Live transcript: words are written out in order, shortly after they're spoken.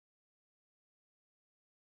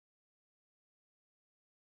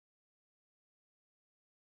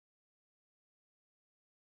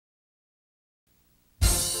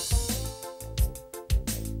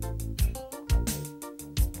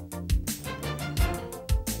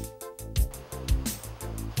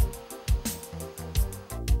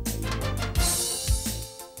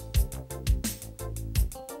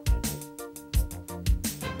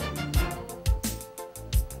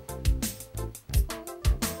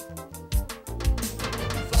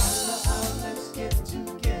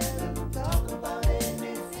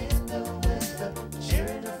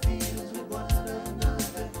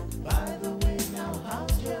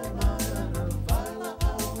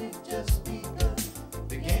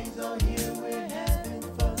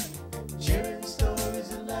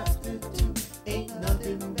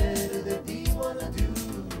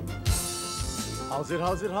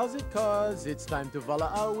How's it, cuz it's time to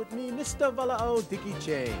Walaau with me, Mr. Walaau, Dickie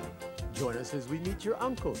Chang. Join us as we meet your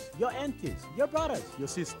uncles, your aunties, your brothers, your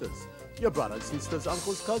sisters,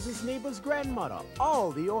 uncles, cousins, neighbors, grandmother,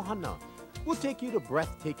 all the ohana. We'll take you to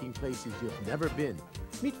breathtaking places you've never been.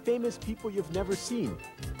 Meet famous people you've never seen.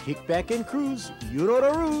 Kick back and cruise, you know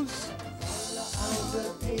the rules.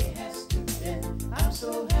 The day has to end. I'm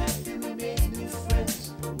so happy we made new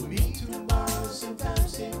friends. We'll meet tomorrow, same time,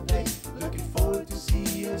 same place. Looking forward to see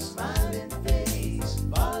your smiling face.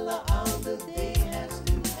 Walaau, the day has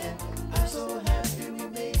to end. I'm so happy we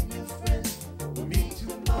made new friends. We'll meet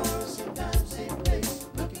tomorrow, same time, same place.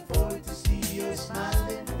 Looking forward to see your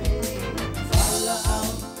smiling face. Walaau,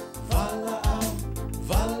 Walaau,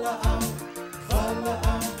 Walaau,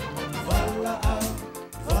 Walaau, Walaau,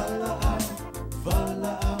 Walaau,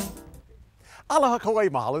 Walaau. Aloha Kauai,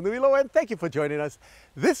 mahalo nui loa, and thank you for joining us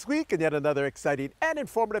this week in yet another exciting and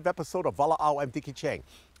informative episode of Walaau. I'm Dickie Chang.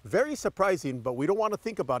 Very surprising, but we don't want to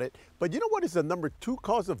think about it. But you know what is the #2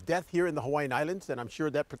 cause of death here in the Hawaiian Islands? And I'm sure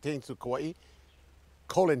that pertains to Kauai?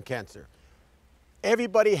 Colon cancer.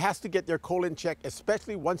 Everybody has to get their colon checked,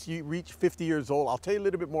 especially once you reach 50 years old. I'll tell you a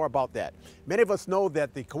little bit more about that. Many of us know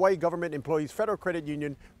that the Kauai Government Employees Federal Credit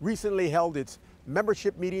Union recently held its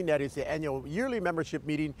membership meeting, that is the annual yearly membership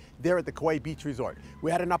meeting there at the Kauai Beach Resort.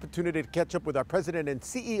 We had an opportunity to catch up with our president and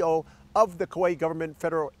CEO of the Kauai Government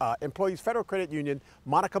Employees Federal Credit Union,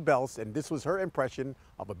 Monica Belz, and this was her impression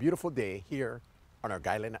of a beautiful day here on our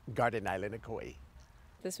Garden Island at Kauai.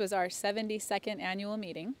 This was our 72nd annual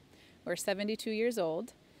meeting. We're 72 years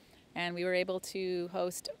old, and we were able to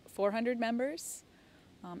host 400 members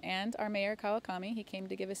and our mayor, KAUAI. He came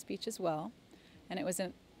to give a speech as well, and it was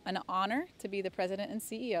an honor to be the president and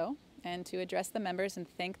CEO and to address the members and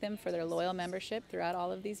thank them for their loyal membership throughout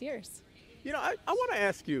all of these years. You know, I want to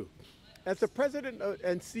ask you, as the president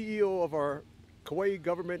and CEO of our Kauai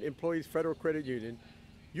Government Employees Federal Credit Union,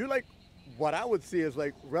 you're like what I would see as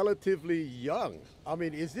like relatively young. I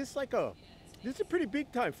mean, is this like this is a pretty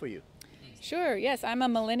big time for you? Sure, yes, I'm a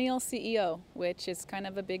millennial CEO, which is kind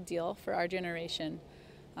of a big deal for our generation.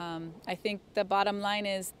 I think the bottom line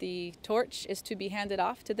is the torch is to be handed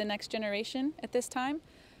off to the next generation at this time.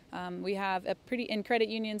 We have in credit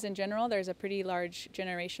unions in general, there's a pretty large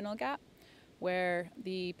generational gap where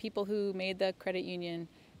the people who made the credit union,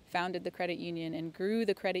 founded the credit union, and grew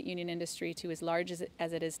the credit union industry to as large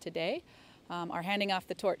as it is today, are handing off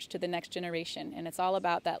the torch to the next generation. And it's all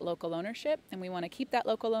about that local ownership, and we want to keep that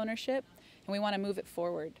local ownership, and we want to move it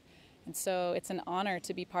forward. And so it's an honor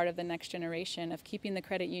to be part of the next generation of keeping the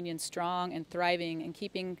credit union strong and thriving and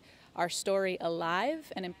keeping our story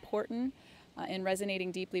alive and important and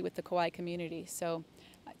resonating deeply with the Kauai community. So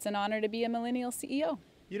it's an honor to be a millennial CEO.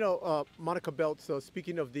 You know, Monica Belz,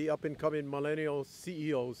 speaking of the up-and-coming millennial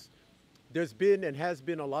CEOs, there's been and has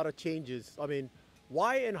been a lot of changes. I mean,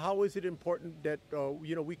 why and how is it important that,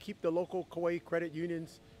 you know, we keep the local Kauai credit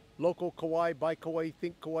unions, local Kauai, by Kauai,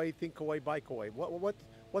 think Kauai, by Kauai?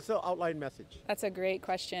 What's the outline message? That's a great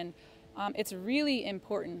question. It's really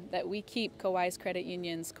important that we keep Kauai's credit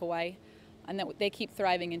unions Kauai and that they keep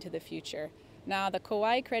thriving into the future. Now, the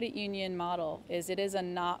Kauai credit union model is a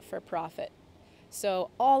not-for-profit.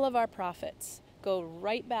 So all of our profits go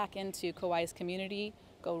right back into Kauai's community,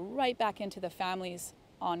 go right back into the families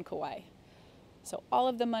on Kauai. So all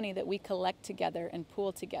of the money that we collect together and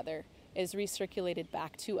pool together is recirculated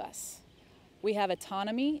back to us. We have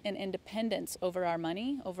autonomy and independence over our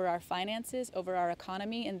money, over our finances, over our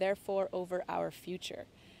economy, and therefore over our future.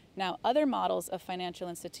 Now, other models of financial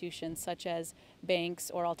institutions, such as banks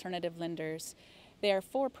or alternative lenders, they are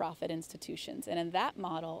for-profit institutions. And in that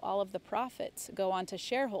model, all of the profits go on to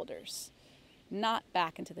shareholders, not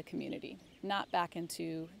back into the community, not back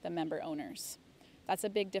into the member owners. That's a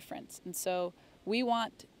big difference. And so we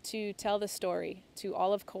want to tell the story to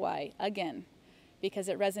all of Kauai again, because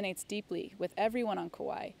it resonates deeply with everyone on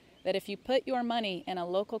Kauai, that if you put your money in a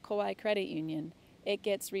local Kauai credit union, it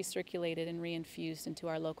gets recirculated and reinfused into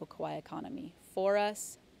our local Kauai economy, for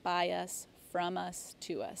us, by us, from us,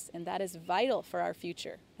 to us. And that is vital for our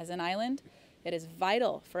future as an island. It is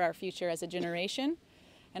vital for our future as a generation.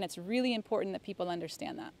 And it's really important that people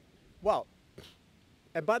understand that. Well,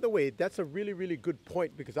 and by the way, that's a really, really good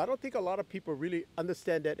point, because I don't think a lot of people really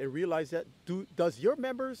understand that and realize that. Does your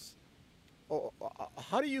members, or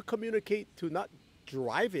how do you communicate to not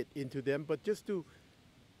drive it into them, but just to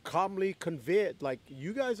calmly convey it? Like,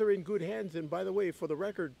 you guys are in good hands, and by the way, for the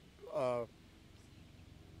record,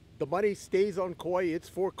 the money stays on Kauai, it's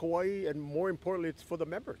for Kauai, and more importantly, it's for the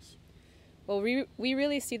members. Well, we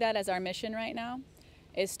really see that as our mission right now,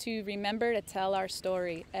 is to remember to tell our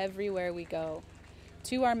story everywhere we go.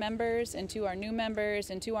 to our members and to our new members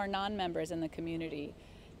and to our non-members in the community.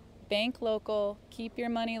 Bank local, keep your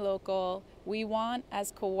money local. We want,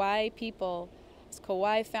 as KAUAI people, as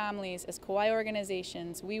KAUAI families, as KAUAI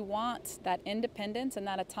organizations, we want that independence and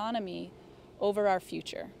that autonomy over our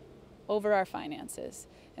future, over our finances.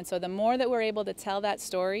 And so the more that we're able to tell that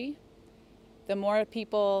story, the more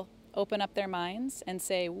people open up their minds and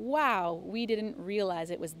say, wow, we didn't realize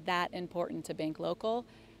it was that important to bank local.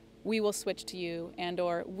 We will switch to you, and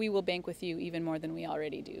or we will bank with you even more than we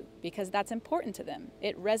already do, because that's important to them.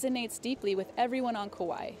 It resonates deeply with everyone on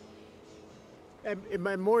KAUAI.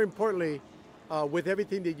 And more importantly, with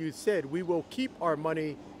everything that you said, we will keep our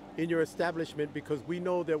money in your establishment because we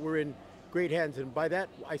know that we're in great hands. And by that,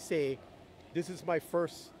 I say, this is my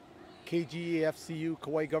first KGEFCU,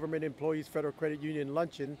 KAUAI Government Employees Federal Credit Union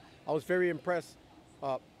luncheon. I was very impressed,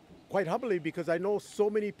 quite humbly, because I know so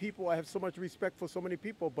many people, I have so much respect for so many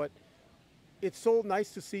people, but it's so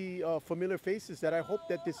nice to see familiar faces that I hope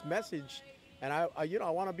that this message, and I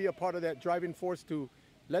want to be a part of that driving force to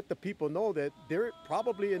let the people know that they're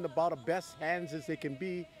probably in about the best hands as they can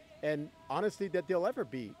be, and honestly, that they'll ever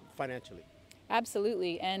be financially.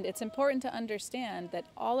 Absolutely, and it's important to understand that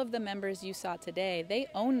all of the members you saw today, they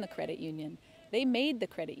own the credit union. They made the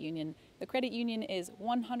credit union. The credit union is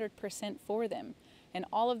 100% for them. And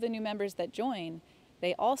all of the new members that join,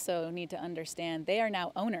 they also need to understand they are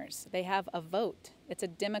now owners. They have a vote. It's a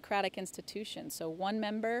democratic institution. So one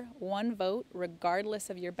member, one vote, regardless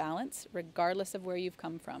of your balance, regardless of where you've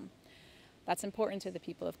come from. That's important to the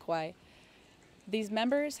people of KAUAI. These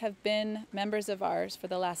members have been members of ours for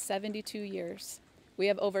the last 72 years. We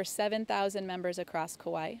have over 7,000 members across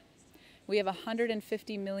KAUAI. We have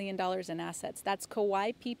 $150 million in assets. That's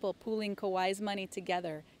KAUAI people pooling KAUAI's money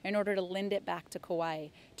together in order to lend it back to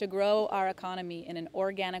KAUAI, to grow our economy in an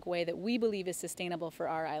organic way that we believe is sustainable for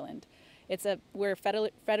our island. We're a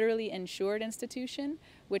federally insured institution,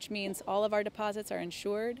 which means all of our deposits are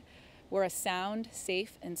insured. We're a sound,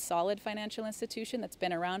 safe, and solid financial institution that's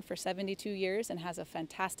been around for 72 years and has a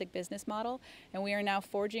fantastic business model. And we are now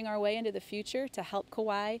forging our way into the future to help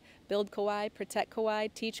KAUAI, build KAUAI, protect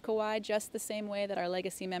KAUAI, teach KAUAI, just the same way that our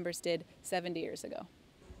legacy members did 70 years ago.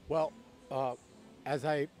 Well, as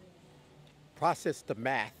I process the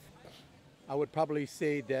math, I would probably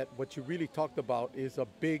say that what you really talked about is a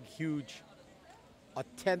big, huge, a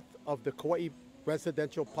tenth of the KAUAI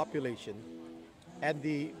residential population, and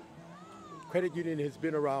the credit union has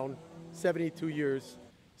been around 72 years,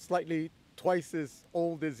 slightly twice as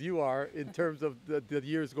old as you are in terms of the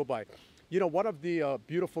years go by. You know, one of the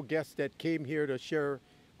beautiful guests that came here to share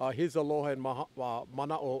his aloha and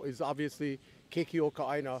mana'o is obviously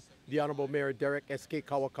Kekioka'aina, the Honorable Mayor Derek S.K.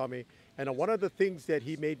 Kawakami. And one of the things that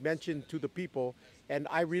he made mention to the people, and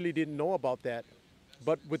I really didn't know about that,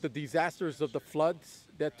 but with the disasters of the floods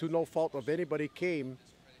that to no fault of anybody came,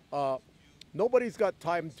 nobody's got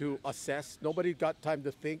time to assess. Nobody's got time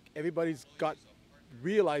to think. Everybody's got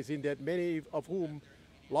realizing that many of whom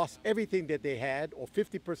lost everything that they had, or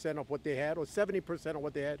 50% of what they had, or 70% of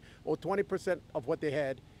what they had, or 20% of what they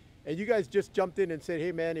had. And you guys just jumped in and said,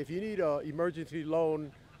 hey man, if you need an emergency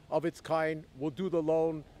loan of its kind, we'll do the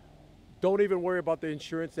loan. Don't even worry about the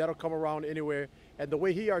insurance. That'll come around anywhere. And the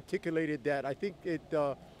way he articulated that, I think it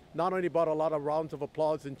not only brought a lot of rounds of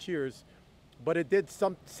applause and cheers, but it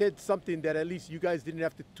said something that at least you guys didn't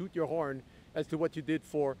have to toot your horn as to what you did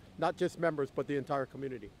for not just members, but the entire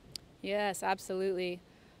community. Yes, absolutely.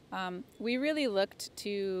 We really looked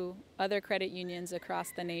to other credit unions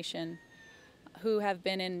across the nation who have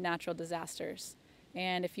been in natural disasters.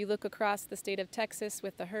 And if you look across the state of Texas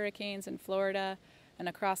with the hurricanes in Florida and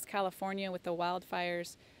across California with the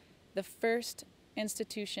wildfires, the first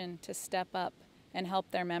institution to step up and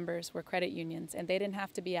help their members were credit unions, and they didn't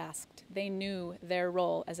have to be asked. They knew their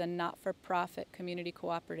role as a not-for-profit community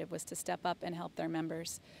cooperative was to step up and help their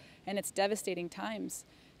members. And it's devastating times.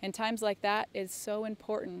 And times like that is so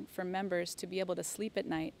important for members to be able to sleep at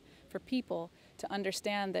night, for people to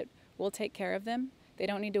understand that we'll take care of them. They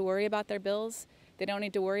don't need to worry about their bills. They don't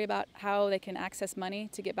need to worry about how they can access money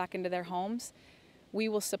to get back into their homes. We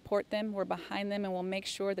will support them, we're behind them, and we'll make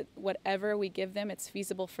sure that whatever we give them, it's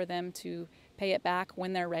feasible for them to pay it back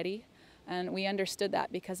when they're ready. And we understood that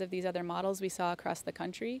because of these other models we saw across the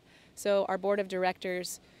country. So our board of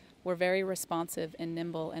directors were very responsive and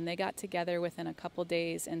nimble, and they got together within a couple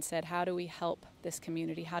days and said, how do we help this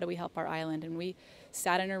community? How do we help our island? And we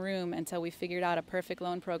sat in a room until we figured out a perfect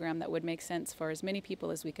loan program that would make sense for as many people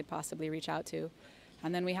as we could possibly reach out to.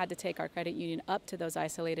 And then we had to take our credit union up to those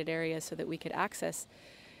isolated areas so that we could access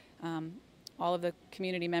all of the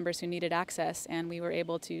community members who needed access, and we were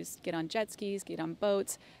able to get on jet skis, get on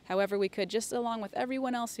boats, however we could, just along with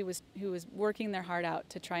everyone else who was working their heart out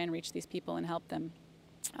to try and reach these people and help them,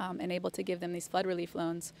 and able to give them these flood relief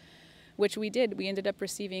loans, which we did. We ended up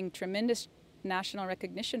receiving tremendous national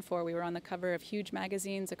recognition for. We were on the cover of huge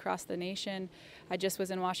magazines across the nation. I just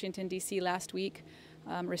was in Washington, D.C. last week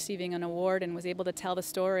receiving an award, and was able to tell the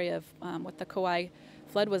story of what the KAUAI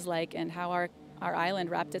flood was like, and how our island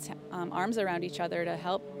wrapped its arms around each other to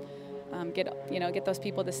help get those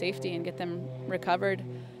people to safety and get them recovered.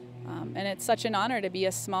 And it's such an honor to be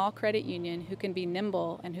a small credit union who can be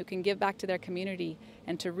nimble and who can give back to their community,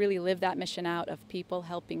 and to really live that mission out of people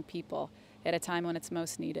helping people at a time when it's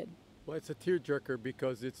most needed. Well, it's a tearjerker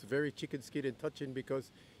because it's very chicken skin and touching,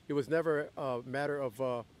 because it was never a matter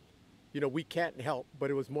of, we can't help, but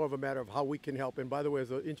it was more of a matter of how we can help. And by the way, as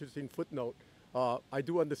an interesting footnote, I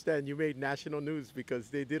do understand you made national news because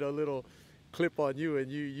they did a little clip on you,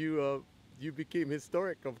 and you became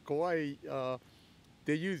historic of KAUAI.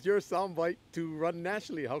 They used your soundbite to run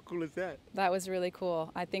nationally. How cool is that? That was really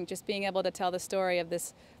cool. I think just being able to tell the story of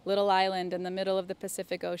this little island in the middle of the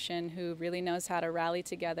Pacific Ocean who really knows how to rally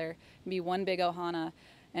together and be one big ohana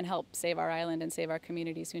and help save our island and save our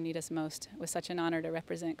communities who need us most. It was such an honor to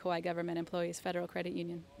represent KAUAI Government Employees Federal Credit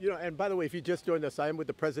Union. And by the way, if you just joined us, I am with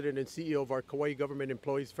the president and CEO of our KAUAI Government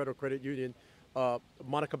Employees Federal Credit Union,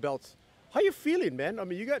 Monica Belz. How you feeling, man? I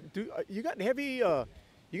mean, you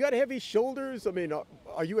got heavy shoulders. I mean,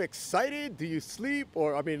 are you excited? Do you sleep?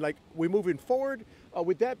 Or, I mean, like, we're moving forward.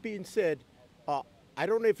 With that being said, I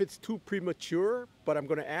don't know if it's too premature, but I'm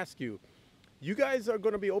going to ask you. You guys are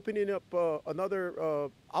going to be opening up another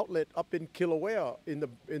outlet up in Kilauea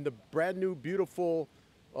in the brand new, beautiful,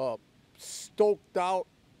 stoked out,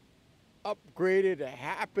 upgraded,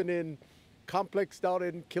 happening complex out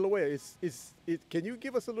in Kilauea. Can you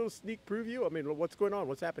give us a little sneak preview? I mean, what's going on?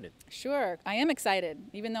 What's happening? Sure. I am excited.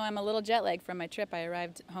 Even though I'm a little jet lagged from my trip, I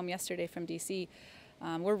arrived home yesterday from D.C.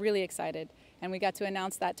 We're really excited, and we got to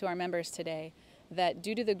announce that to our members today, that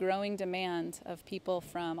due to the growing demand of people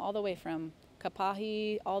from all the way from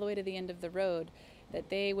Kapahi all the way to the end of the road, that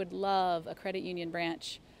they would love a credit union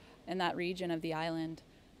branch in that region of the island,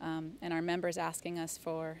 and our members asking us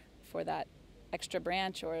for that extra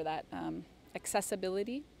branch or that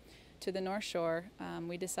accessibility to the North Shore.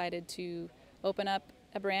 We decided to open up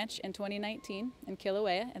a branch in 2019 in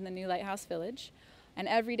Kilauea in the new Lighthouse Village. And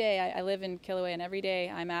every day, I live in Kilauea, and every day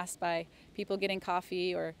I'm asked by people getting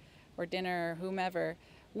coffee or dinner or whomever,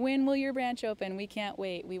 when will your branch open? We can't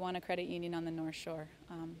wait. We want a credit union on the North Shore.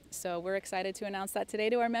 So we're excited to announce that today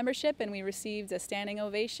to our membership, and we received a standing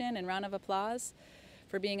ovation and round of applause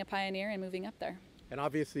for being a pioneer and moving up there. And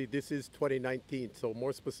obviously this is 2019, so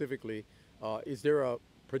more specifically, is there a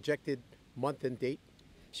projected month and date?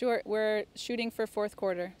 Sure, we're shooting for fourth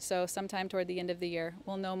quarter, so sometime toward the end of the year.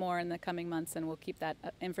 We'll know more in the coming months, and we'll keep that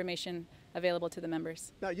information available to the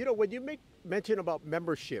members. Now, when you make mention about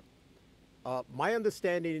membership, my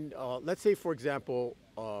understanding, let's say, for example,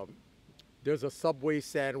 there's a Subway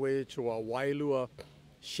sandwich or a Wailua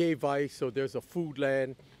shave ice, so there's a food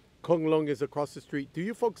land, Kung Lung is across the street. Do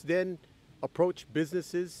you folks then approach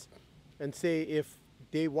businesses and say if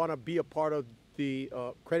they want to be a part of the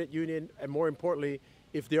credit union, and more importantly,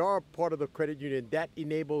 if they are a part of the credit union, that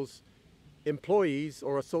enables employees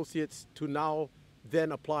or associates to now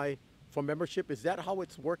then apply for membership? Is that how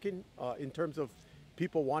it's working in terms of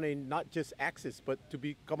people wanting not just access, but to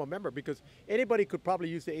become a member? Because anybody could probably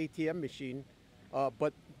use the ATM machine,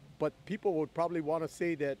 but people would probably want to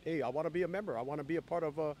say that, hey, I want to be a member. I want to be a part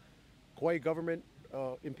of a KAUAI Government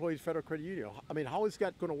Employees Federal Credit Union. I mean, how is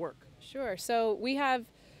that going to work? Sure. So we have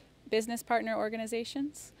business partner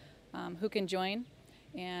organizations who can join.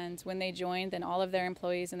 And when they join, then all of their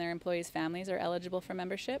employees and their employees' families are eligible for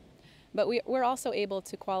membership. But we're also able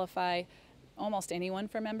to qualify almost anyone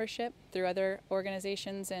for membership through other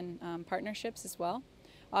organizations and partnerships as well.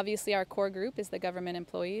 Obviously, our core group is the government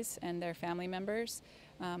employees and their family members.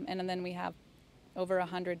 And then we have over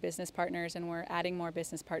 100 business partners, and we're adding more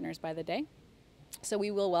business partners by the day. So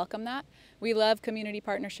we will welcome that. We love community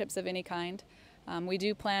partnerships of any kind. We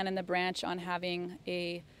do plan in the branch on having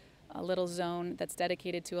a little zone that's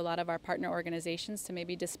dedicated to a lot of our partner organizations to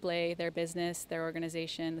maybe display their business, their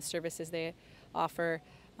organization, the services they offer.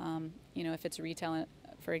 If it's retail,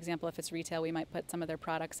 for example, if it's retail, we might put some of their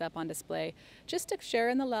products up on display just to share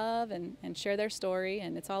in the love and share their story.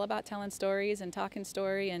 And it's all about telling stories and talking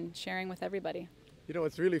story and sharing with everybody.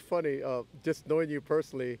 It's really funny, just knowing you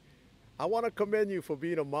personally. I want to commend you for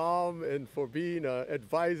being a mom and for being an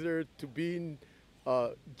advisor to being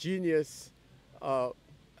a genius.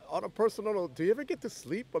 on a personal note, do you ever get to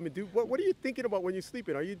sleep? I mean, what are you thinking about when you're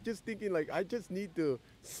sleeping? Are you just thinking like, I just need to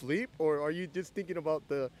sleep? Or are you just thinking about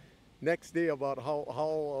the next day, about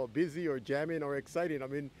how busy or jamming or exciting? I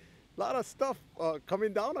mean, a lot of stuff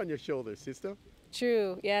coming down on your shoulders, sister.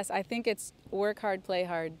 True. Yes, I think it's work hard, play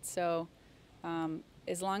hard. So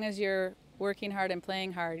as long as you're working hard and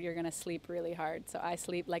playing hard, you're going to sleep really hard. So I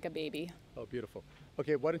sleep like a baby. Oh, beautiful.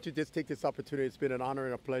 Okay, why don't you just take this opportunity? It's been an honor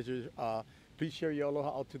and a pleasure. Please share your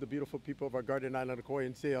aloha out to the beautiful people of our Garden Island of Kauai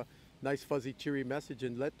and say a nice, fuzzy, cheery message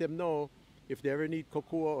and let them know if they ever need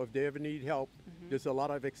kokua or if they ever need help. There's a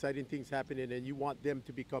lot of exciting things happening and you want them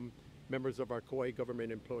to become members of our Kauai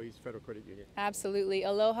Government Employees Federal Credit Union. Absolutely.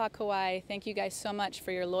 Aloha Kauai. Thank you guys so much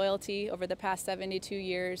for your loyalty over the past 72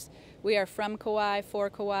 years. We are from Kauai,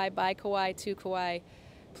 for Kauai, by Kauai, to Kauai.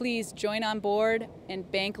 Please join on board and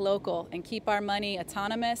bank local and keep our money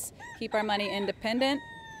autonomous, keep our money independent.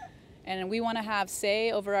 And we want to have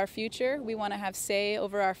say over our future. We want to have say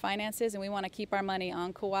over our finances, and we want to keep our money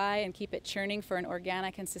on Kauai and keep it churning for an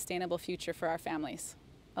organic and sustainable future for our families.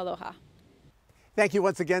 Aloha. Thank you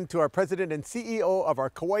once again to our President and CEO of our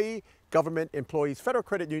Kauai Government Employees Federal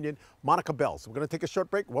Credit Union, Monica Belz. We're going to take a short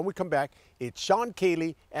break. When we come back, it's Sean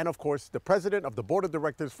Kaley and, of course, the President of the Board of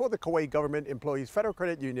Directors for the Kauai Government Employees Federal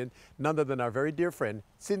Credit Union, none other than our very dear friend,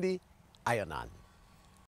 Cyndi Ayonon.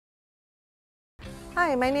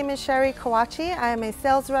 Hi, my name is Sherry Kawachi. I am a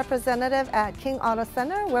sales representative at King Auto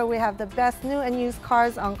Center, where we have the best new and used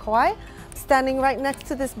cars on Kauai. Standing right next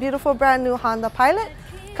to this beautiful brand new Honda Pilot.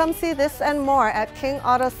 Come see this and more at King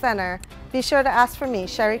Auto Center. Be sure to ask for me,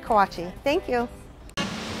 Sherry Kawachi. Thank you.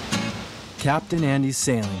 Captain Andy's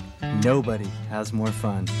sailing. Nobody has more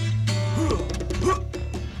fun.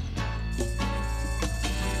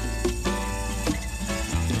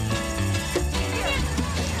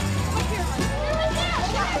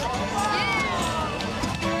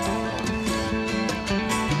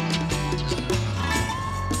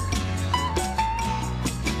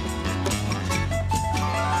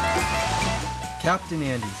 Captain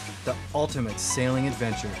Andy's, the ultimate sailing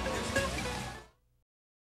adventure.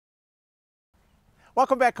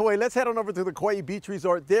 Welcome back, Kauai. Let's head on over to the Kauai Beach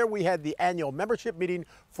Resort. There we had the annual membership meeting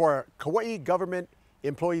for Kauai Government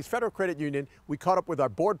Employees Federal Credit Union. We caught up with our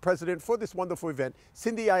board president for this wonderful event,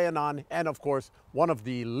 Cyndi Ayonon, and of course, one of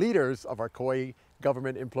the leaders of our Kauai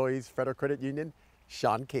Government Employees Federal Credit Union,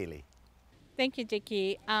 Sean Kaley. Thank you,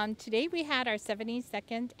 Dickie. Today we had our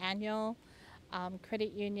 72nd annual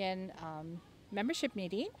credit union membership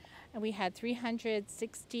meeting, and we had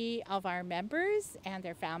 360 of our members and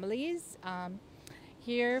their families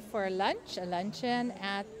here for lunch, a luncheon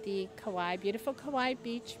at the Kauai, beautiful Kauai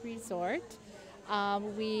Beach Resort.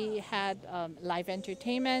 We had live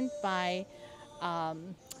entertainment by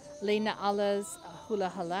Lena Allah's Hula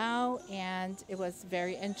Walaau, and it was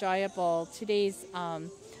very enjoyable. Today's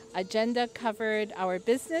agenda covered our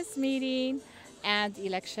business meeting and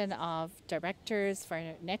election of directors for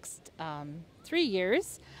next 3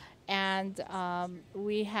 years. And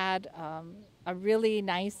we had a really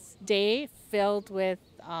nice day filled with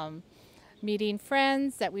meeting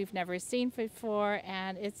friends that we've never seen before.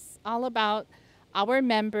 And it's all about our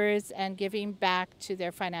members and giving back to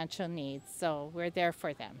their financial needs. So we're there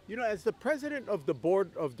for them. You know, as the president of the board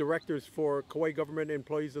of directors for Kauai Government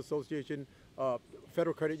Employees Association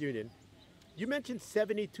Federal Credit Union, you mentioned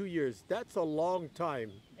 72 years. That's a long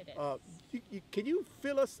time. It is. Can you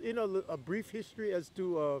fill us in a brief history as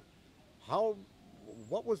to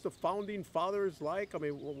what was the founding fathers like? I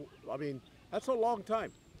mean, that's a long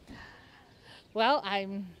time. Well, I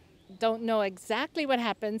don't know exactly what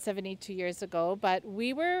happened 72 years ago, but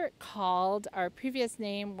we were called, our previous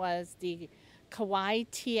name was the Kauai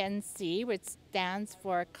TNC, which stands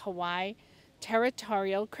for Kauai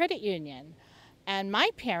Territorial Credit Union. And my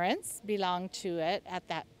parents belonged to it at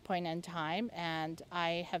that point in time, and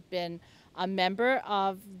I have been a member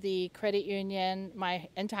of the credit union my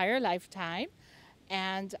entire lifetime.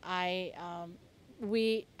 And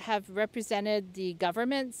we have represented the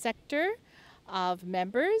government sector of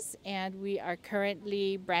members, and we are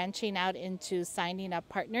currently branching out into signing up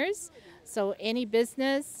partners. So any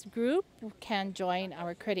business group can join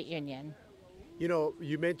our credit union. You know,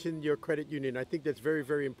 you mentioned your credit union. I think that's very,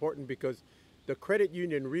 very important because the credit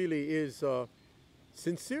union really is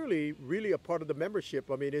sincerely really a part of the membership.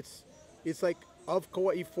 I mean, it's like of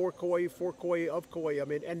Kauai, for Kauai, for Kauai, of Kauai. I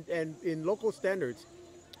mean, and in local standards,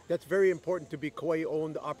 that's very important to be Kauai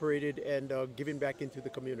owned, operated, and giving back into the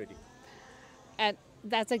community. And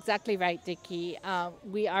that's exactly right, Dickie.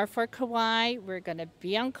 We are for Kauai. We're going to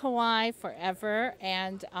be on Kauai forever,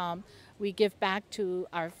 and we give back to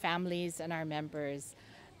our families and our members.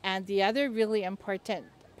 And the other really important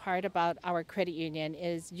part about our credit union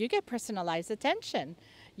is you get personalized attention.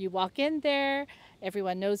 You walk in there,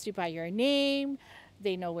 everyone knows you by your name,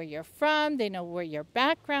 they know where you're from, they know where your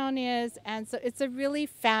background is, and so it's a really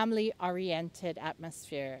family-oriented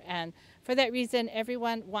atmosphere. And for that reason,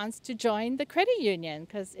 everyone wants to join the credit union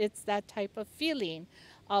because it's that type of feeling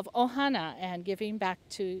of ohana and giving back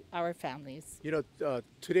to our families. You know,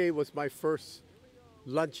 today was my first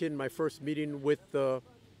luncheon, my first meeting with the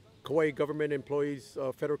KAUAI Government Employees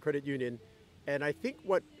Federal Credit Union, and I think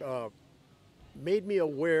what made me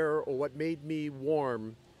aware or what made me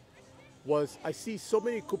warm was I see so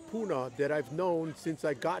many kupuna that I've known since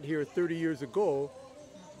I got here 30 years ago,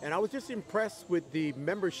 and I was just impressed with the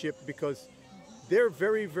membership because they're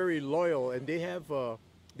very, very loyal and they have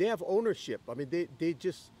ownership. I mean, they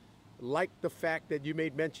just like the fact that you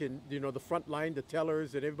made mention, you know, the front line, the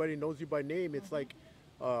tellers, and everybody knows you by name. It's like,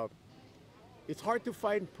 it's hard to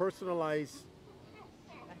find personalized,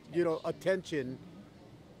 you know, attention,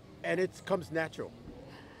 and it comes natural.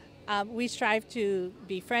 We strive to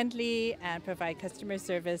be friendly and provide customer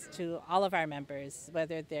service to all of our members,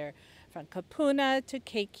 whether they're from Kapuna to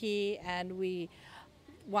Keiki, and we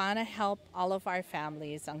want to help all of our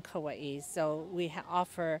families on Kauai. So we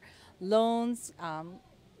offer loans,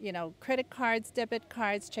 you know, credit cards, debit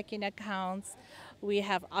cards, checking accounts. We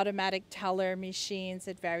have automatic teller machines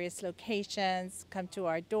at various locations. Come to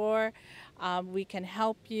our door. We can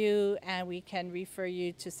help you, and we can refer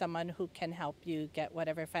you to someone who can help you get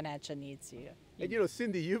whatever financial needs you. And you know,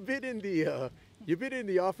 Cyndi, you've been in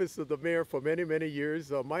the office of the mayor for many, many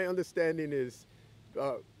years. My understanding is,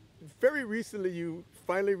 very recently you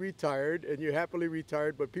finally retired, and you're happily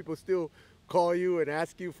retired, but people still call you and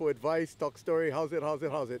ask you for advice, talk story, how's it, how's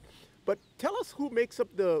it, how's it. But tell us who makes up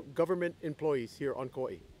the government employees here on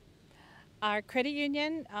Kauai. Our credit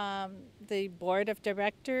union, the board of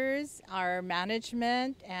directors, our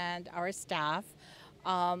management, and our staff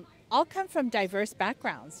all come from diverse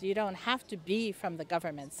backgrounds. You don't have to be from the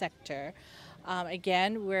government sector.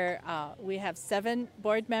 Again, we have 7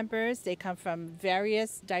 board members. They come from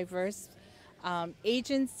various diverse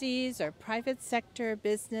agencies or private sector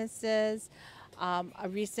businesses.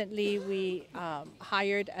 Recently, we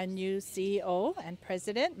hired a new CEO and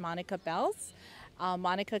president, Monica Belz.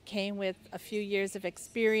 Monica came with a few years of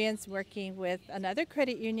experience working with another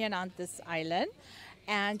credit union on this island,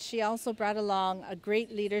 and she also brought along a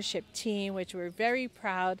great leadership team, which we're very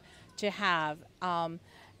proud to have.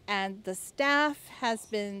 And the staff has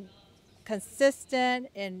been consistent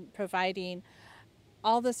in providing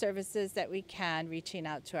all the services that we can, reaching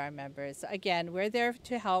out to our members. Again, we're there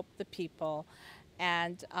to help the people,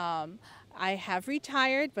 and I have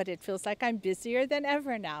retired, but it feels like I'm busier than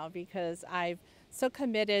ever now because I've so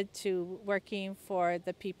committed to working for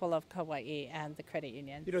the people of Kauai and the credit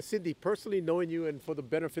union. You know, Cyndi, personally knowing you, and for the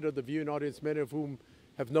benefit of the viewing audience, many of whom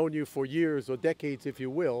have known you for years or decades, if you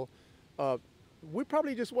will, we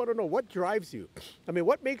probably just want to know what drives you. I mean,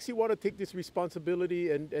 what makes you want to take this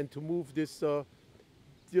responsibility and to move this,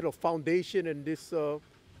 you know, foundation and this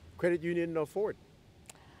credit union forward?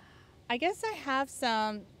 I guess I have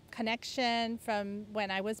some connection from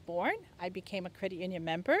when I was born. I became a credit union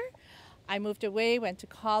member. I moved away, went to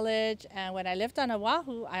college, and when I lived on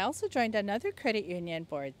Oahu, I also joined another credit union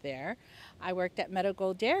board there. I worked at Meadow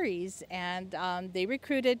Gold Dairies, and they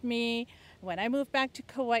recruited me. When I moved back to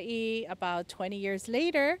Kauai about 20 years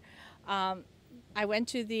later, I went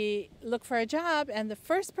to look for a job, and the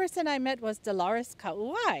first person I met was Dolores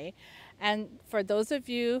KAUAI. And for those of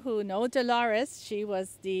you who know Dolores, she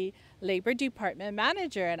was the labor department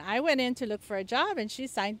manager, and I went in to look for a job, and she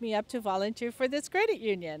signed me up to volunteer for this credit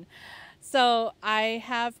union. So I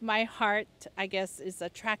have, my heart, I guess, is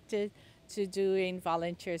attracted to doing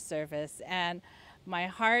volunteer service, and my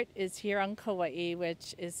heart is here on Kauai,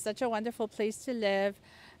 which is such a wonderful place to live,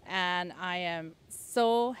 and I am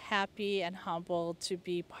so happy and humbled to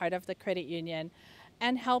be part of the credit union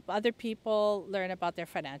and help other people learn about their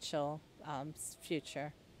financial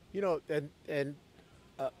future. You know, and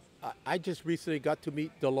I just recently got to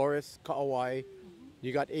meet Dolores KAUAI.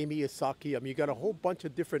 You got Amy Isaki. I mean, you got a whole bunch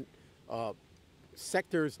of different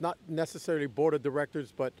sectors, not necessarily board of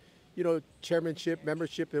directors, but, you know, chairmanship,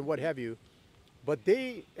 membership, and what have you. But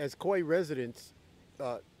they, as Kauai residents,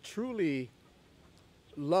 truly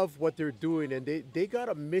love what they're doing, and they got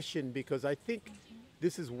a mission, because I think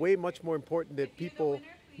this is way much more important that people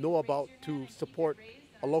know about to support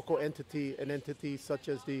a local entity, an entity such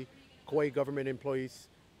as the Kauai Government Employees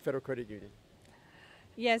Federal Credit Union.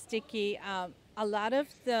 Yes, Dickie. A lot of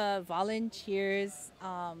the volunteers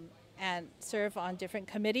and serve on different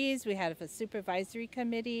committees. We have a supervisory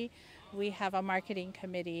committee, we have a marketing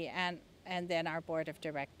committee, and and then our board of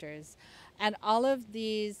directors. And all of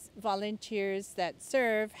these volunteers that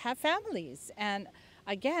serve have families. And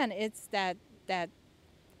again, it's that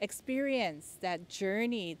experience, that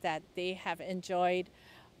journey that they have enjoyed,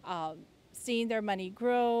 seeing their money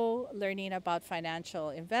grow, learning about financial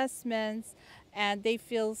investments, and they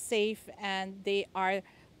feel safe, and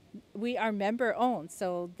we are member owned,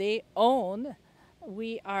 so they own,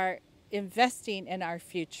 we are investing in our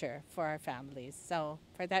future for our families. So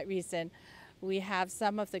for that reason, we have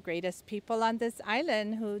some of the greatest people on this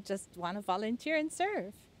island who just want to volunteer and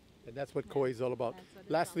serve. And that's what KAUAI is all about.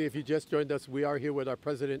 Lastly, if you just joined us, we are here with our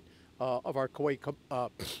president of our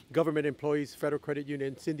KAUAI Government Employees Federal Credit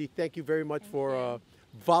Union. Cyndi, thank you very much for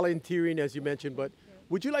volunteering, as you mentioned. But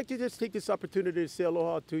would you like to just take this opportunity to say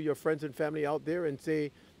aloha to your friends and family out there and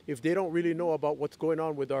say, if they don't really know about what's going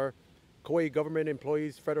on with our KAUAI Government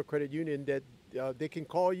Employees Federal Credit Union, that they can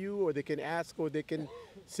call you, or they can ask, or they can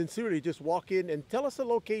sincerely just walk in and tell us the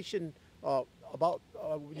location about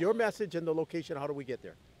your message and the location. How do we get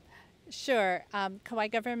there? Sure.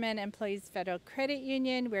 KAUAI Government Employees Federal Credit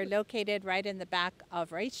Union, we're located right in the back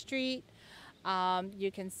of Wright Street.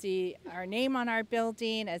 You can see our name on our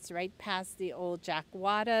building. It's right past the old Jack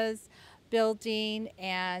Wada's building,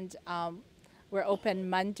 and we're open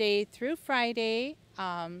Monday through Friday,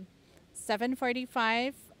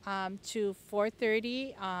 7:45 to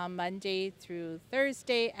 4:30 Monday through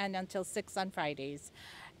Thursday, and until 6 on Fridays.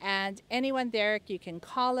 And anyone there, you can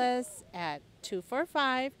call us at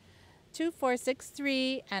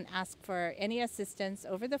 245-2463 and ask for any assistance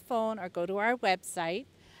over the phone, or go to our website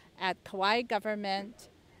at KAUAI Government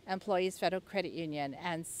Employees Federal Credit Union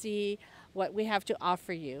and see what we have to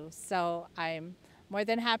offer you. So I'm more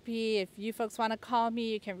than happy. If you folks want to call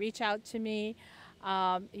me, you can reach out to me.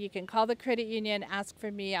 You can call the credit union, ask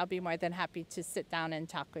for me. I'll be more than happy to sit down and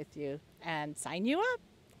talk with you and sign you up.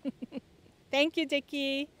 Thank you,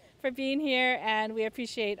 Dickie, for being here, and we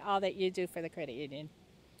appreciate all that you do for the credit union.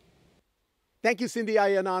 Thank you, Cyndi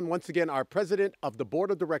Ayonon, once again, our president of the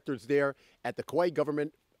board of directors there at the KAUAI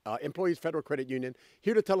Government Employees Federal Credit Union,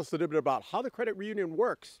 here to tell us a little bit about how the credit union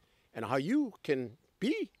works and how you can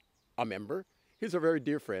be a member. Here's our very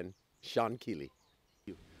dear friend, Sean Kaley.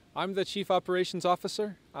 I'm the Chief Operations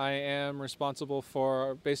Officer. I am responsible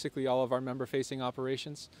for basically all of our member-facing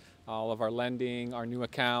operations, all of our lending, our new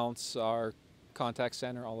accounts, our contact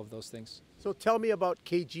center, all of those things. So tell me about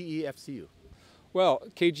KGEFCU. Well,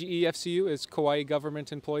 KGEFCU is KAUAI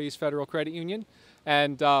Government Employees Federal Credit Union,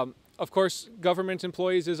 and of course, government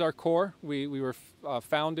employees is our core. We were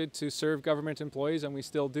founded to serve government employees, and we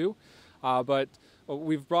still do, but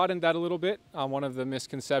we've broadened that a little bit. One of the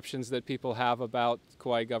misconceptions that people have about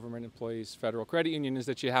KAUAI Government Employees Federal Credit Union is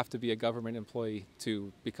that you have to be a government employee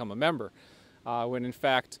to become a member, when in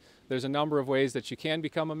fact there's a number of ways that you can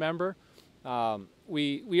become a member.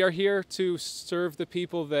 We are here to serve the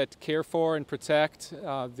people that care for and protect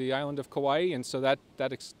the island of Kauai, and so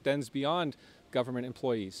that extends beyond government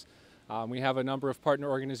employees. We have a number of partner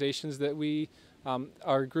organizations that we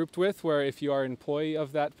are grouped with, where if you are an employee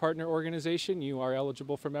of that partner organization, you are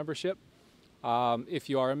eligible for membership. If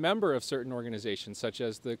you are a member of certain organizations, such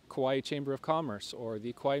as the Kauai Chamber of Commerce or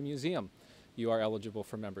the Kauai Museum, you are eligible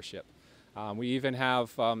for membership. We even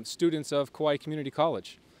have students of Kauai Community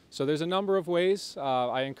College. So there's a number of ways.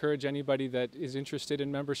 I encourage anybody that is interested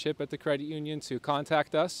in membership at the credit union to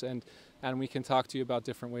contact us, and we can talk to you about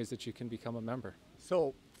different ways that you can become a member.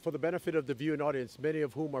 So for the benefit of the viewing audience, many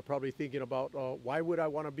of whom are probably thinking about, why would I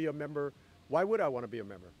want to be a member? Why would I want to be a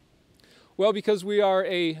member? Well, because we are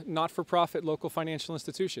a not-for-profit local financial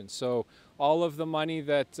institution. So all of the money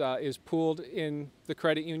that is pooled in the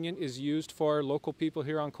credit union is used for local people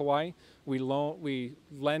here on Kauai. We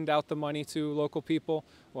lend out the money to local people.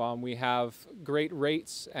 We have great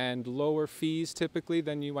rates and lower fees typically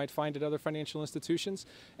than you might find at other financial institutions.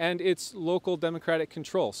 And it's local democratic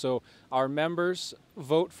control. So our members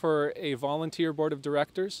vote for a volunteer board of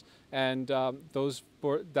directors, and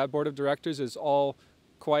that board of directors is all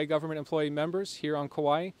Kauai government employee members here on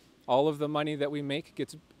Kauai. All of the money that we make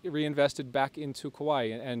gets reinvested back into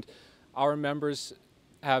Kauai, and our members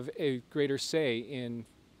have a greater say in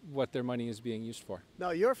what their money is being used for.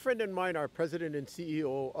 Now, your friend and mine, our president and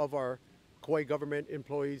CEO of our Kauai Government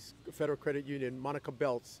Employees Federal Credit Union, Monica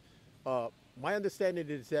Belz, my understanding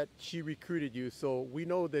is that she recruited you, so we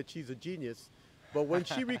know that she's a genius. But when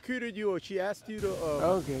she recruited you, or she asked you to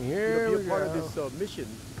be a part of this mission,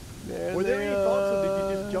 were there any thoughts, or did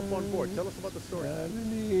you just jump on board? Tell us about the story.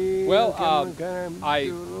 Well,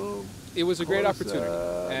 It was a great opportunity,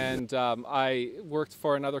 and I worked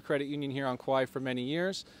for another credit union here on Kauai for many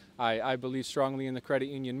years. I believe strongly in the credit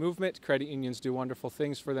union movement. Credit unions do wonderful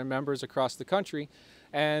things for their members across the country,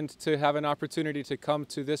 and to have an opportunity to come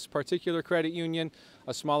to this particular credit union,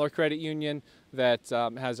 a smaller credit union that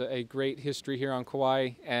has a great history here on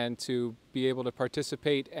Kauai, and to be able to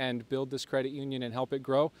participate and build this credit union and help it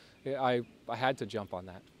grow, I had to jump on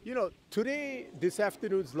that. You know, today, this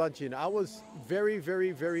afternoon's luncheon, I was very,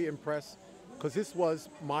 very, very impressed because this was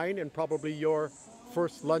mine and probably your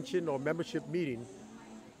first luncheon or membership meeting.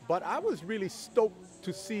 But I was really stoked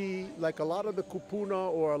to see like a lot of the kupuna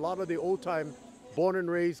or a lot of the old-time born and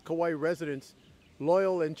raised Kauai residents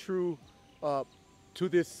loyal and true to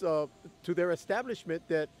their establishment.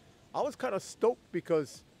 That I was kind of stoked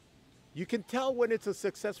because you can tell when it's a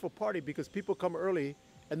successful party because people come early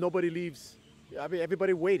and nobody leaves. I mean,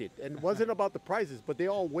 everybody waited, and it wasn't about the prizes, but they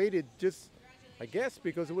all waited just, I guess,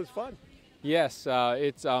 because it was fun. Yes,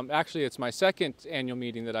 it's actually it's my second annual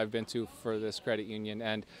meeting that I've been to for this credit union,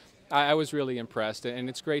 and I was really impressed. And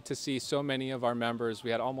it's great to see so many of our members.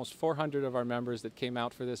 We had almost 400 of our members that came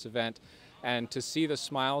out for this event, and to see the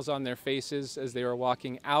smiles on their faces as they were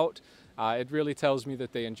walking out, it really tells me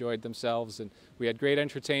that they enjoyed themselves. And we had great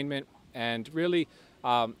entertainment, and really,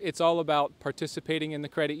 it's all about participating in the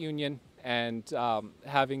credit union and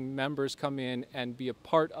having members come in and be a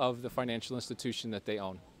part of the financial institution that they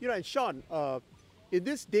own. You know, and Sean, in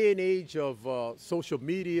this day and age of social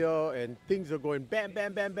media and things are going bam,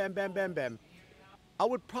 bam, bam, bam, bam, bam, bam, I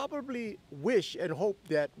would probably wish and hope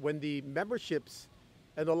that when the memberships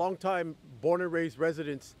and the longtime born and raised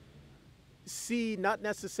residents see not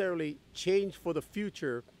necessarily change for the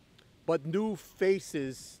future, but new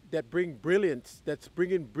faces that bring brilliance, that's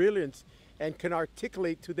bringing brilliance and can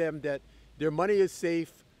articulate to them that their money is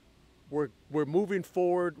safe, we're moving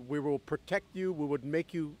forward, we will protect you, we would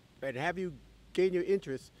make you and have you gain your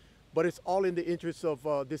interest, but it's all in the interest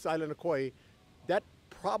of this island of Kauai. That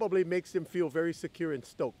probably makes them feel very secure and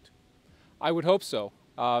stoked. I would hope so.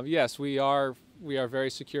 Yes, we are a very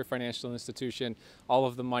secure financial institution. All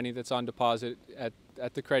of the money that's on deposit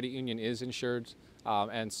at the credit union is insured,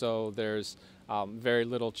 and so there's very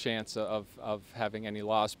little chance of having any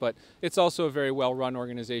loss. But it's also a very well-run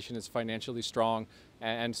organization. It's financially strong,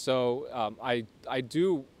 and so I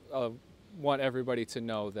do want everybody to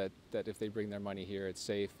know that if they bring their money here, it's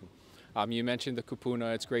safe. You mentioned the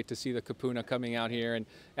kupuna. It's great to see the kupuna coming out here,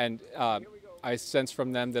 and I sense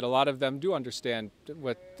from them that a lot of them do understand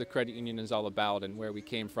what the credit union is all about and where we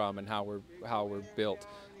came from and how we're built.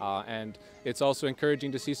 And it's also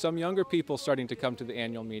encouraging to see some younger people starting to come to the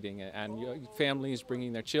annual meeting, and families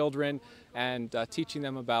bringing their children and teaching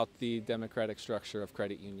them about the democratic structure of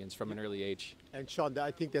credit unions from an early age. And Sean,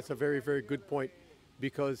 I think that's a very, very good point,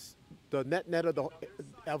 because the net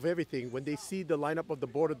of everything, when they see the lineup of the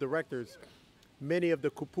board of directors, many of the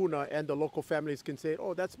kupuna and the local families can say,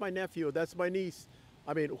 oh, that's my nephew, that's my niece.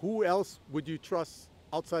 I mean, who else would you trust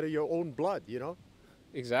outside of your own blood, you know?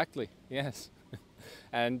 Exactly, yes.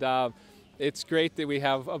 And it's great that we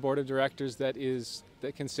have a board of directors that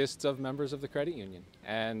consists of members of the credit union.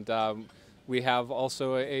 And we have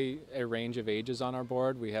also a range of ages on our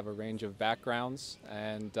board. We have a range of backgrounds,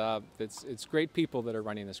 and it's great people that are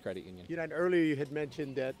running this credit union. You know, and earlier you had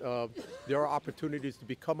mentioned that there are opportunities to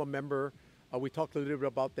become a member. We talked a little bit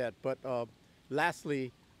about that, but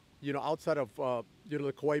lastly, you know, outside of you know,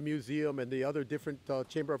 the Kauai Museum and the other different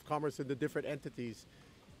Chamber of Commerce and the different entities,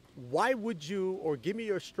 why would you, or give me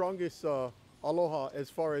your strongest aloha as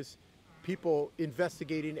far as people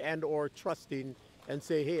investigating and or trusting and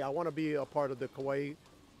say, hey, I want to be a part of the Kauai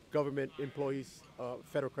Government Employees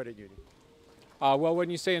Federal Credit Union? Well, when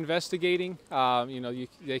you say investigating, you know,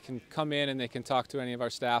 they can come in and they can talk to any of our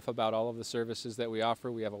staff about all of the services that we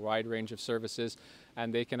offer. We have a wide range of services,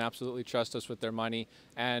 and they can absolutely trust us with their money.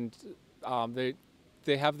 And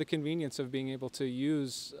they have the convenience of being able to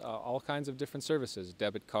use all kinds of different services: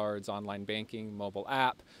 debit cards, online banking, mobile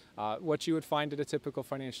app, what you would find at a typical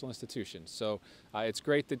financial institution. So it's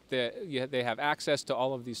great that they have access to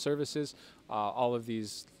all of these services, all of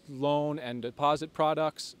these loan and deposit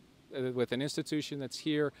products, with an institution that's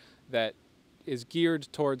here that is geared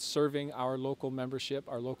towards serving our local membership,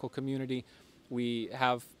 our local community. We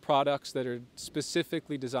have products that are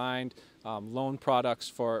specifically designed, loan products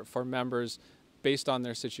for members based on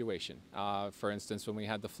their situation. For instance, when we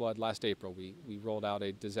had the flood last April, we rolled out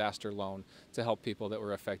a disaster loan to help people that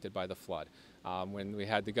were affected by the flood. When we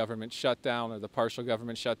had the government shutdown, or the partial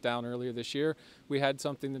government shutdown earlier this year, we had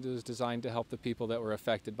something that was designed to help the people that were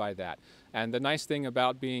affected by that. And the nice thing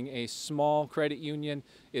about being a small credit union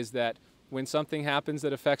is that when something happens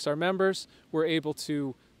that affects our members, we're able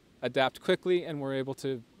to adapt quickly, and we're able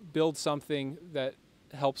to build something that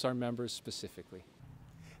helps our members specifically.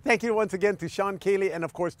 Thank you once again to Sean, Kaley, and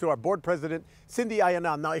of course to our board president, Cyndi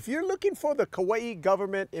Ayonon. Now, if you're looking for the Kauai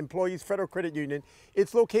Government Employees Federal Credit Union,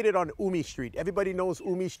 it's located on Umi Street. Everybody knows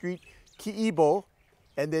Umi Street, Ki'ibo,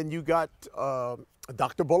 and then you got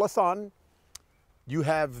Dr. Bolasan, you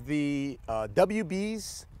have the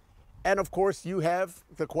WBs, and of course you have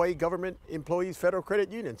the Kauai Government Employees Federal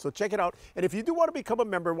Credit Union. So check it out. And if you do want to become a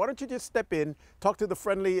member, why don't you just step in, talk to the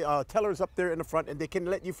friendly tellers up there in the front, and they can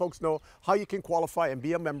let you folks know how you can qualify and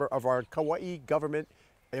be a member of our Kauai Government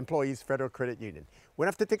Employees Federal Credit Union. We're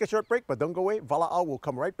going to have to take a short break, but don't go away. Walaau will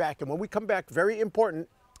come right back. And when we come back, very important,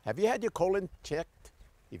 have you had your colon checked?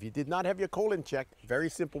 If you did not have your colon checked, very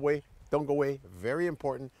simple way, don't go away, very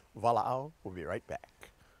important. Walaau will be right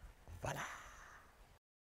back. Voila.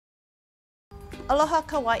 Aloha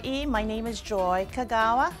Kauai, my name is Joy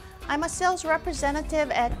Kagawa. I'm a sales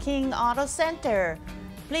representative at King Auto Center.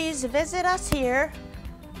 Please visit us here.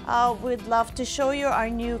 We'd love to show you our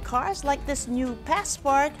new cars, like this new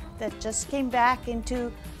Passport that just came back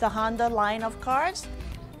into the Honda line of cars.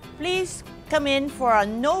 Please come in for a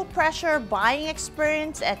no-pressure buying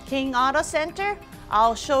experience at King Auto Center.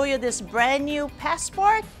 I'll show you this brand new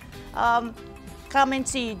Passport. Come and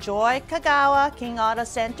see Joy Kagawa, King Auto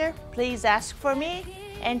Center. Please ask for me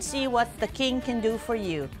and see what the King can do for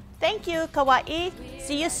you. Thank you, Kauai.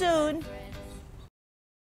 See you soon.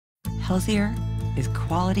 Healthier is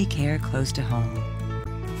quality care close to home.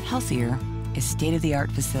 Healthier is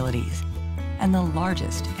state-of-the-art facilities and the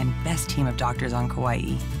largest and best team of doctors on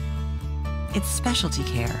Kauai. It's specialty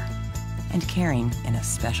care and caring in a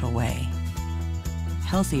special way.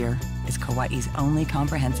 Healthier is Kauai's only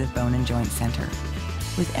comprehensive bone and joint center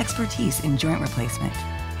with expertise in joint replacement,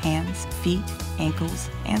 hands, feet, ankles,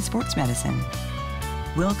 and sports medicine.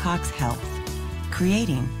 Wilcox Health,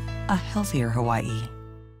 creating a healthier Hawaii.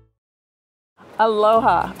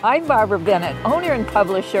 Aloha, I'm Barbara Bennett, owner and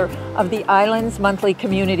publisher of the Islands Monthly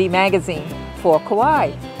Community Magazine for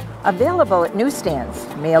Kauai. Available at newsstands,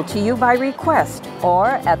 mailed to you by request, or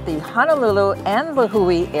at the Honolulu and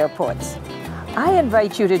Lihue airports. I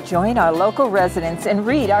invite you to join our local residents and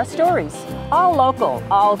read our stories. All local,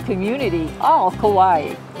 all community, all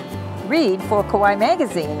Kauai. Read For Kauai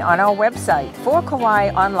magazine on our website,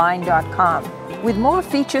 forkauaionline.com, with more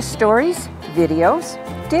feature stories, videos,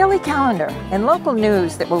 daily calendar, and local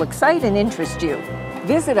news that will excite and interest you.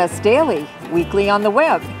 Visit us daily, weekly on the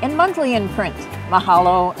web, and monthly in print.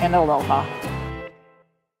 Mahalo and aloha.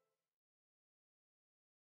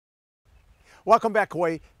 Welcome back,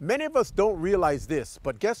 Kauai. Many of us don't realize this,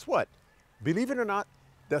 but guess what? Believe it or not,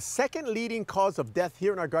 the second leading cause of death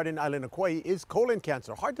here in our Guardian Island of Kauai is colon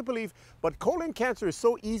cancer. Hard to believe, but colon cancer is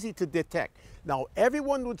so easy to detect. Now,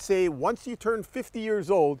 everyone would say once you turn 50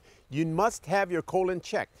 years old, you must have your colon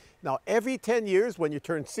checked. Now, every 10 years, when you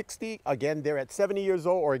turn 60, again, they're at 70 years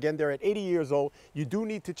old, or again, they're at 80 years old, you do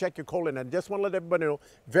need to check your colon. And I just want to let everybody know,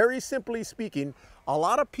 very simply speaking, a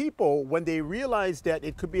lot of people, when they realize that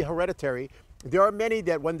it could be hereditary, there are many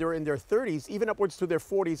that when they're in their 30s, even upwards to their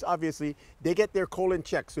 40s, obviously, they get their colon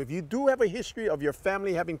checked. So if you do have a history of your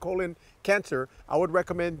family having colon cancer, I would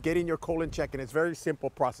recommend getting your colon checked, and it's a very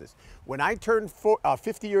simple process. When I turned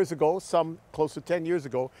 50 years ago, some close to 10 years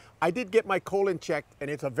ago, I did get my colon checked,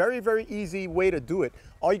 and it's a very, very easy way to do it.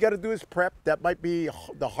 All you got to do is prep. That might be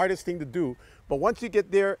the hardest thing to do. But once you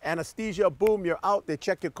get there, anesthesia, boom, you're out. They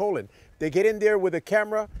check your colon. They get in there with a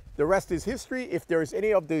camera. The rest is history. If there's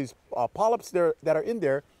any of these polyps there that are in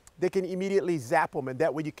there, they can immediately zap them, and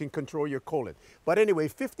that way you can control your colon. But anyway,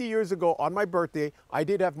 50 years ago on my birthday, I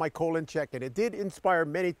did have my colon checked, and it did inspire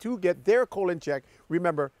many to get their colon checked.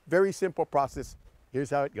 Remember, very simple process.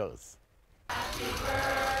 Here's how it goes. Happy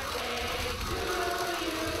birthday to you.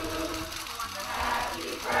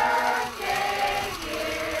 Happy birthday,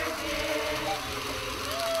 dear Dickie.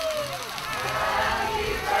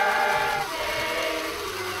 Happy birthday to you.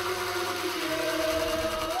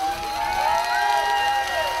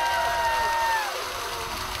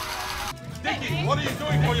 Dickie, what are you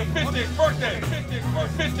doing for your 50th birthday? 50th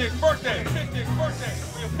birthday. 50th birthday.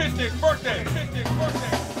 For your 50th birthday. 50th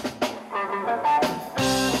birthday.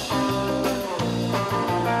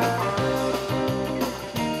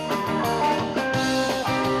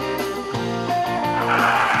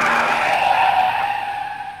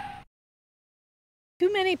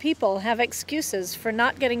 Too many people have excuses for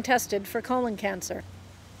not getting tested for colon cancer.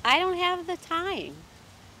 I don't have the time,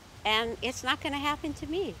 and it's not going to happen to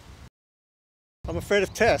me. I'm afraid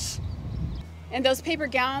of tests. And those paper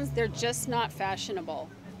gowns, they're just not fashionable.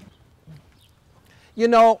 You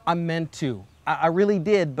know, I meant to. I really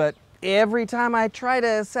did, but every time I try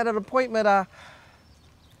to set an appointment,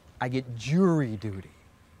 I get jury duty.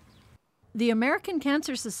 The American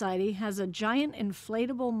Cancer Society has a giant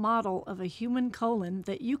inflatable model of a human colon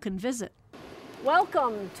that you can visit.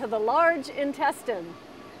 Welcome to the large intestine.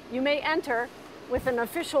 You may enter with an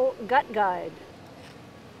official gut guide.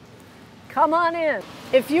 Come on in.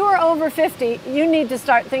 If you are over 50, you need to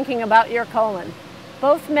start thinking about your colon.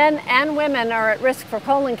 Both men and women are at risk for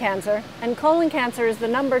colon cancer, and colon cancer is the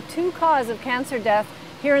 #2 cause of cancer death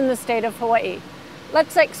here in the state of Hawaii.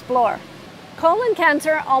 Let's explore. Colon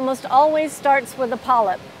cancer almost always starts with a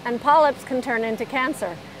polyp, and polyps can turn into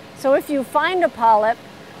cancer. So if you find a polyp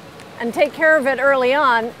and take care of it early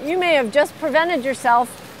on, you may have just prevented yourself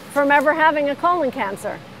from ever having a colon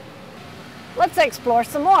cancer. Let's explore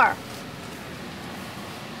some more.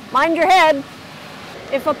 Mind your head.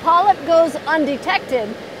 If a polyp goes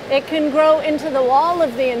undetected, it can grow into the wall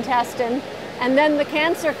of the intestine, and then the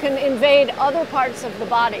cancer can invade other parts of the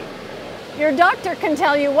body. Your doctor can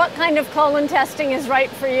tell you what kind of colon testing is right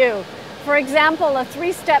for you. For example, a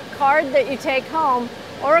 3-step card that you take home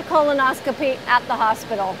or a colonoscopy at the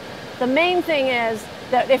hospital. The main thing is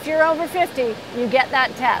that if you're over 50, you get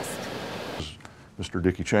that test. Mr.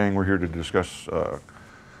 Dickie Chang, we're here to discuss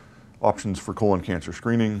options for colon cancer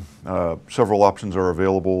screening. Several options are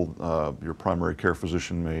available. Your primary care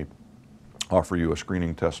physician may offer you a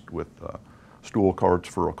screening test with stool cards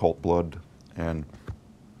for occult blood and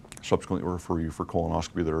subsequently refer you for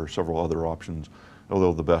colonoscopy. There are several other options,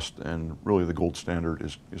 although the best and really the gold standard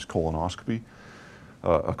is colonoscopy.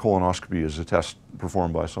 A colonoscopy is a test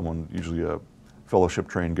performed by someone, usually a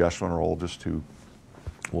fellowship-trained gastroenterologist, who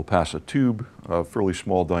will pass a tube, a fairly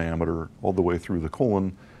small diameter, all the way through the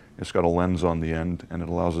colon. It's got a lens on the end, and it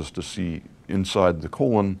allows us to see inside the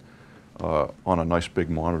colon on a nice big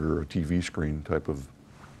monitor, a TV screen type of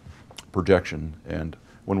projection. And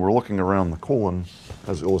when we're looking around the colon,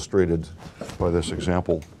 as illustrated by this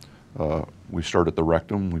example, we start at the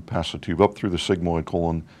rectum, we pass the tube up through the sigmoid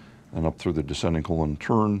colon and up through the descending colon,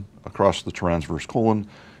 turn across the transverse colon,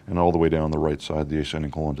 and all the way down the right side, the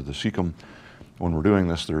ascending colon, to the cecum. When we're doing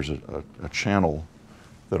this, there's a channel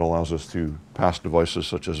that allows us to pass devices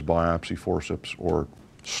such as biopsy forceps or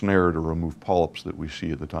snare to remove polyps that we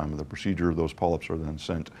see at the time of the procedure. Those polyps are then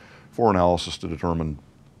sent for analysis to determine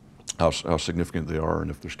how significant they are and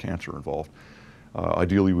if there's cancer involved.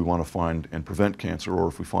 Ideally, we want to find and prevent cancer, or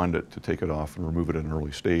if we find it, to take it off and remove it at an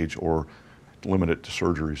early stage, or limit it to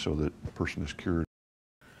surgery so that the person is cured.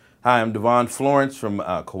 Hi, I'm Devon Florence from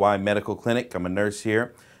KAUAI Medical Clinic. I'm a nurse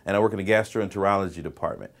here, and I work in the gastroenterology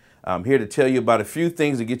department. I'm here to tell you about a few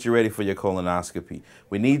things to get you ready for your colonoscopy.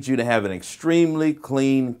 We need you to have an extremely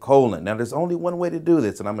clean colon. Now, there's only one way to do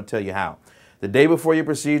this, and I'm going to tell you how. The day before your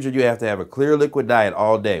procedure, you have to have a clear liquid diet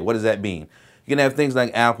all day. What does that mean? You can have things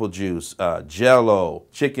like apple juice, Jell-O,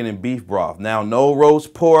 chicken and beef broth. Now, no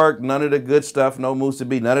roast pork, none of the good stuff, no mousse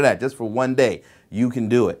beef, none of that. Just for one day, you can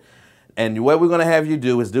do it. And what we're going to have you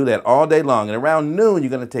do is do that all day long. And around noon,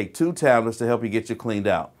 you're going to take 2 tablets to help you get you cleaned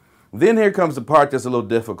out. Then here comes the part that's a little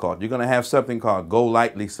difficult. You're going to have something called Go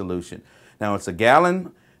Lightly solution. Now, it's a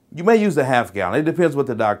gallon. You may use a half gallon. It depends what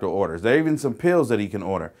the doctor orders. There are even some pills that he can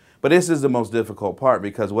order. But this is the most difficult part,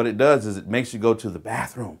 because what it does is it makes you go to the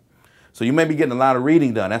bathroom. So you may be getting a lot of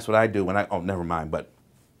reading done. That's what I do when oh, never mind. But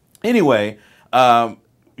anyway,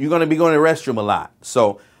 you're going to be going to the restroom a lot.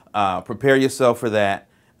 So prepare yourself for that.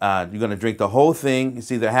 You're going to drink the whole thing.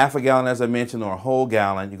 It's either half a gallon, as I mentioned, or a whole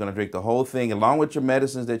gallon. You're going to drink the whole thing along with your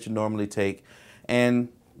medicines that you normally take, and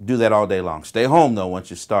do that all day long. Stay home, though, once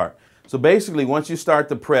you start. So basically, once you start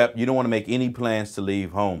the prep, you don't want to make any plans to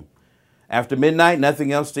leave home. After midnight,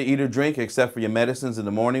 nothing else to eat or drink except for your medicines in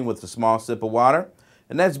the morning with a small sip of water.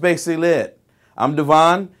 And that's basically it. I'm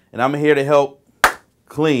Devon, and I'm here to help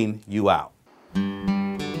clean you out.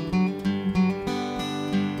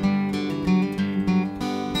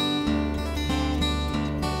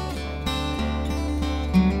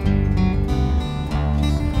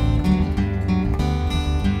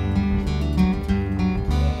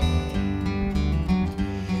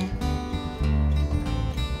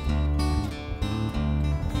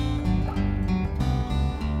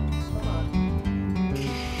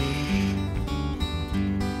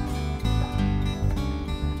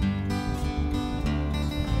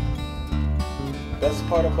 Best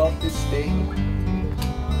part about this state,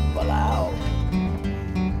 Walaau.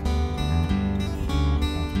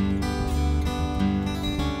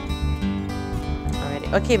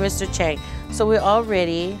 Alrighty. Okay, Mr. Chang. So we're all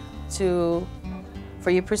ready for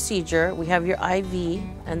your procedure. We have your IV,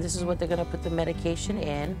 and this is what they're going to put the medication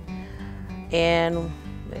in. And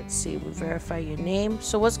let's see, we verify your name.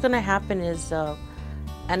 So what's going to happen is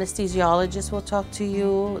Anesthesiologist will talk to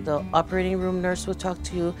you. The operating room nurse will talk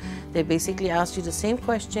to you. They basically ask you the same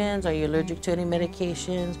questions. Are you allergic to any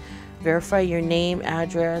medications? Verify your name,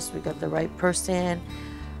 address. We got the right person.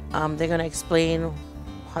 They're going to explain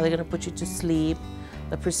how they're going to put you to sleep.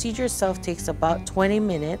 The procedure itself takes about 20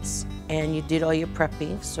 minutes, and you did all your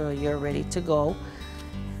prepping, so you're ready to go.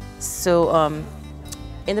 So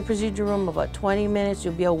in the procedure room, about 20 minutes,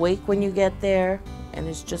 you'll be awake when you get there, and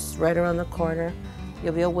it's just right around the corner.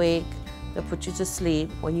 You'll be awake, they'll put you to sleep.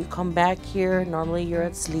 When you come back here, normally you're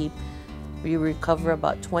at sleep. You recover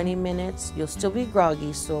about 20 minutes. You'll still be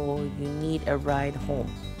groggy, so you need a ride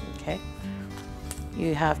home, okay?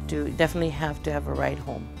 You definitely have to have a ride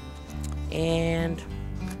home. And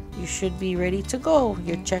you should be ready to go.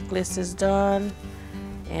 Your checklist is done,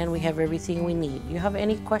 and we have everything we need. You have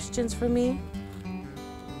any questions for me?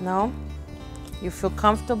 No? You feel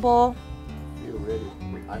comfortable? I feel ready.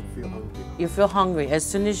 I feel hungry. You feel hungry. As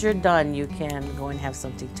soon as you're done, you can go and have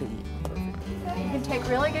something to eat. You can take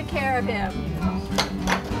really good care of him.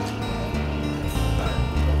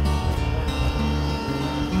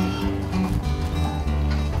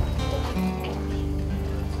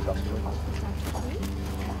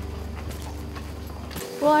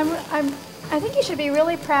 Well, I think you should be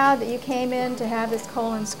really proud that you came in to have this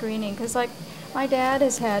colon screening, because like my dad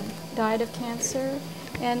has died of cancer,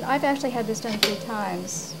 and I've actually had this done 3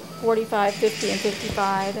 times, 45, 50, and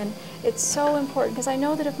 55, and it's so important because I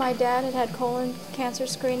know that if my dad had had colon cancer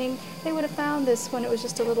screening, they would have found this when it was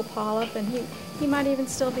just a little polyp, and he might even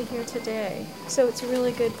still be here today. So it's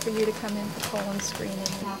really good for you to come in for colon screening.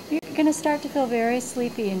 You're going to start to feel very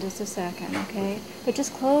sleepy in just a second, okay? But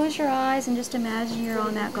just close your eyes and just imagine you're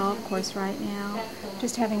on that golf course right now,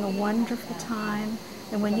 just having a wonderful time.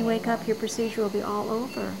 And when you wake up, your procedure will be all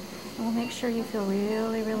over. And we'll make sure you feel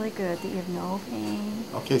really, really good, that you have no pain.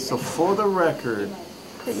 Okay, so for the record,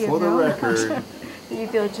 that you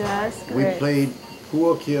feel just we great. played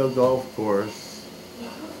Puakea Golf Course,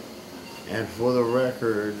 and for the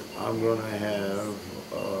record, I'm going to have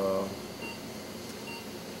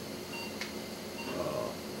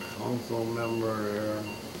council member.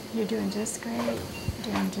 You're doing just great.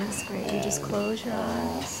 You're doing just great. You just close your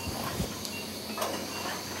eyes.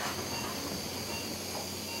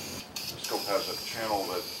 The scope has a channel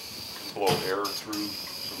that can blow air through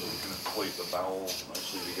so that we can inflate the bowel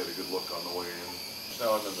nicely to get a good look on the way in.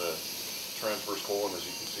 Now I'm in the transverse colon, as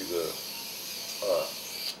you can see the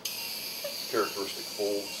characteristic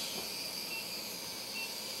folds.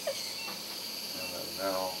 And then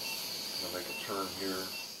now I'm going to make a turn here.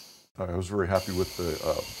 I was very happy with the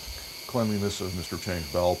cleanliness of Mr. Chang's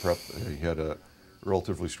bowel prep. He had a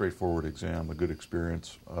relatively straightforward exam, a good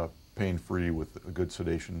experience, pain-free with a good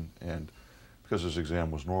sedation, and because his exam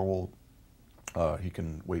was normal, he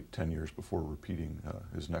can wait 10 years before repeating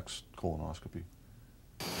his next colonoscopy.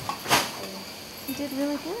 You did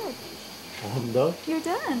really good. I'm done? You're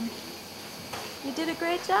done. You did a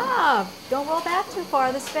great job. Don't roll back too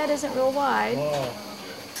far. This bed isn't real wide. Wow.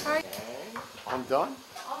 I'm done?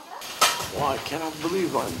 Well, I cannot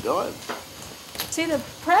believe I'm done. See, the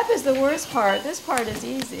prep is the worst part. This part is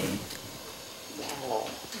easy.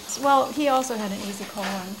 Well, he also had an easy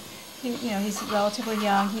colon. He's relatively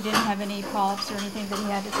young. He didn't have any polyps or anything that he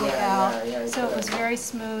had to take out. So it was very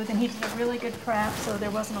smooth, and he did a really good prep, so there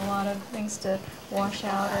wasn't a lot of things to wash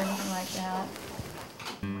out or anything like that.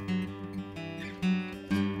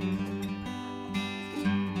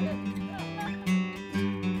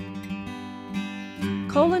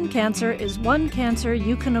 Colon cancer is one cancer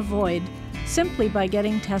you can avoid simply by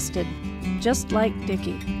getting tested, just like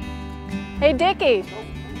Dickie. Hey, Dickie,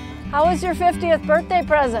 how was your 50th birthday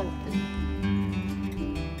present?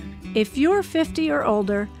 If you're 50 or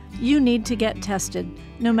older, you need to get tested,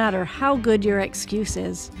 no matter how good your excuse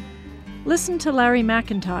is. Listen to Larry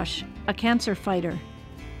McIntosh, a cancer fighter.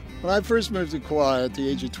 When I first moved to Kauai at the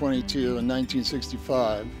age of 22 in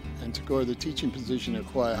 1965 and took over the teaching position at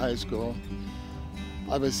Kauai High School,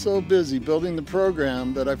 I was so busy building the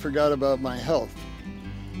program that I forgot about my health.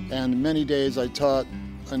 And many days I taught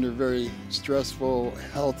under very stressful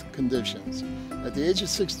health conditions. At the age of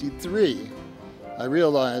 63, I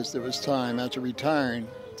realized it was time, after retiring,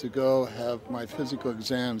 to go have my physical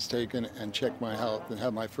exams taken and check my health and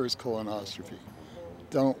have my first colonoscopy.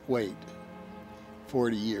 Don't wait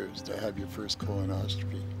 40 years to have your first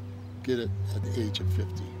colonoscopy. Get it at the age of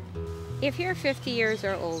 50. If you're 50 years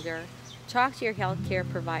or older, talk to your healthcare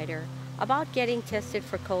provider about getting tested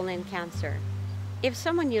for colon cancer. If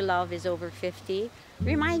someone you love is over 50,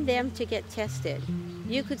 remind them to get tested.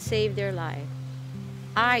 You could save their life.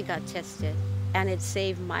 I got tested, and it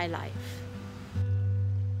saved my life.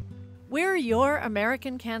 We're your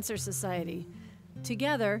American Cancer Society.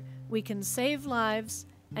 Together, we can save lives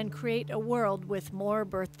and create a world with more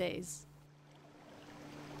birthdays.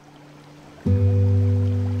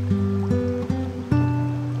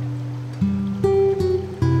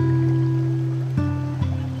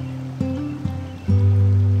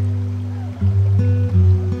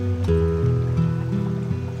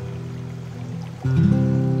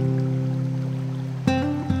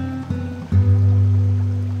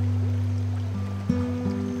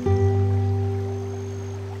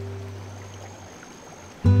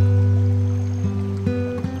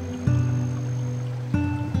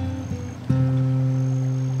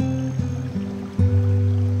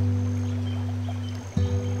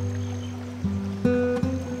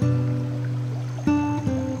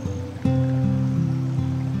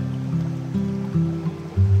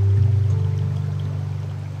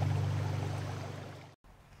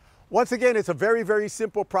 Once again, it's a very, very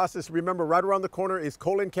simple process. Remember, right around the corner is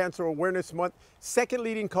Colon Cancer Awareness Month, second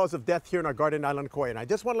leading cause of death here in our Garden Island, Kauai. And I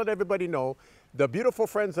just want to let everybody know, the beautiful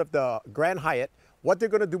friends of the Grand Hyatt, what they're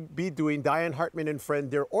going to be doing, Diane Hartman and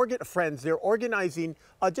they're organizing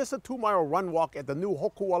just a 2-mile run walk at the new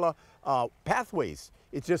Hokuala pathways.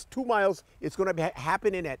 It's just 2 miles. It's going to be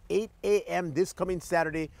happening at 8 a.m. this coming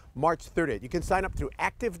Saturday, March 30th. You can sign up through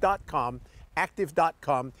active.com.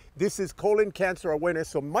 This is colon cancer awareness.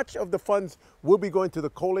 So much of the funds will be going to the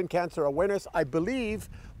colon cancer awareness. I believe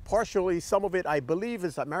partially, some of it, I believe,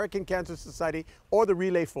 is American Cancer Society or the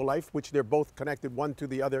Relay for Life, which they're both connected one to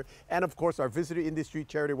the other. And of course, our Visitor Industry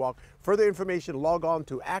Charity Walk. Further information, log on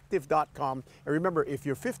to active.com. And remember, if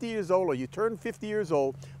you're 50 years old or you turn 50 years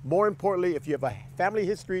old, more importantly, if you have a family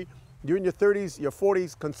history, you're in your 30s, your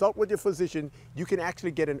 40s, consult with your physician. You can actually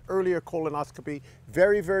get an earlier colonoscopy.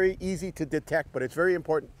 Very, very easy to detect, but it's very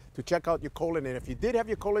important to check out your colon. And if you did have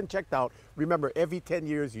your colon checked out, remember, every 10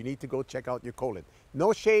 years, you need to go check out your colon.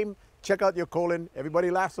 No shame, check out your colon. Everybody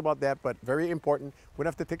laughs about that, but very important. We're gonna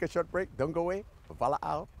have to take a short break. Don't go away.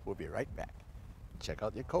 Walaau, we'll be right back. Check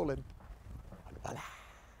out your colon. Walaau.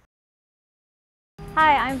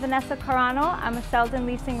 Hi, I'm Vanessa Carano. I'm a sales and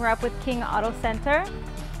leasing rep with King Auto Center.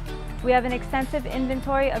 We have an extensive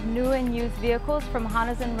inventory of new and used vehicles from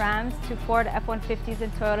Hondas and Rams to Ford F-150s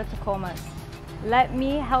and Toyota Tacomas. Let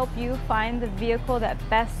me help you find the vehicle that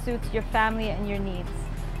best suits your family and your needs.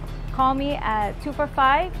 Call me at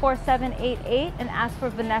 245-4788 and ask for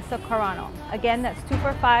Vanessa Carano. Again, that's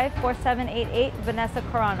 245-4788, Vanessa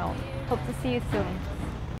Carano. Hope to see you soon.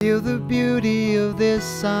 Feel the beauty of this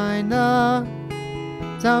sign down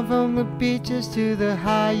from the beaches to the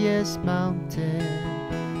highest mountain.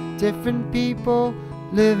 Different people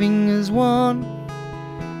living as one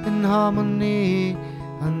in harmony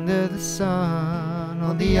under the sun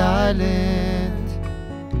on the island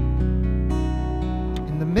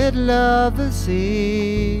in the middle of the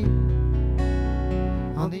sea.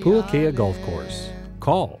 Puakea Golf Course.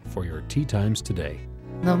 Call for your tee times today.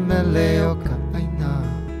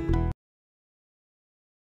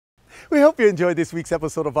 We hope you enjoyed this week's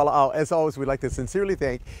episode of Walaau. As always, we'd like to sincerely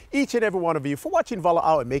thank each and every one of you for watching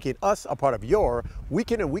Walaau and making us a part of your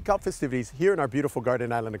weekend and week out festivities here in our beautiful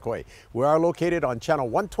Garden Island of Kauai. We are located on channel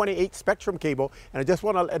 128 Spectrum Cable, and I just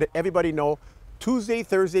want to let everybody know, Tuesday,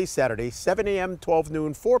 Thursday, Saturday, 7 a.m., 12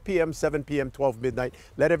 noon, 4 p.m., 7 p.m., 12 midnight.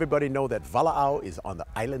 Let everybody know that Walaau is on the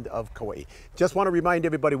island of Kauai. Just want to remind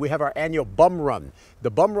everybody, we have our annual Bum Run. The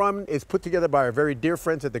Bum Run is put together by our very dear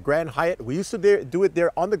friends at the Grand Hyatt. We used to do it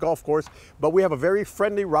there on the golf course, but we have a very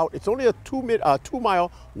friendly route. It's only a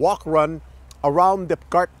 2-mile walk run around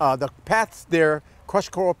the paths there, crushed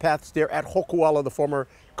coral paths there at Hokuala, the former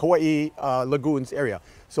Kauai Lagoons area.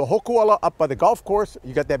 So Hokuala up by the golf course,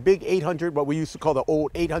 you got that big 800, what we used to call the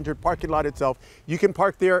old 800 parking lot itself. You can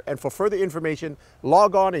park there, and for further information,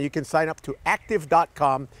 log on and you can sign up to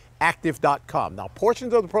active.com, active.com. Now,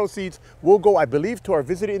 portions of the proceeds will go, I believe, to our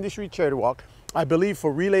Visitor Industry Charity Walk, I believe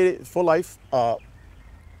for Relay for Life,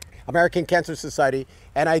 American Cancer Society,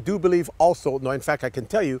 and I do believe also, no, in fact, I can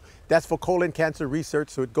tell you, that's for colon cancer research,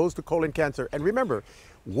 so it goes to colon cancer. And remember,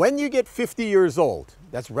 when you get 50 years old,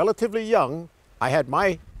 that's relatively young. I had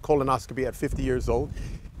my colonoscopy at 50 years old.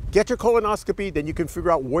 Get your colonoscopy, then you can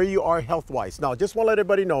figure out where you are health-wise. Now, just want to let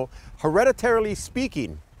everybody know, hereditarily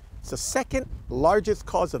speaking, it's the second largest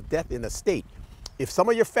cause of death in the state. If some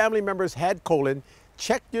of your family members had colon,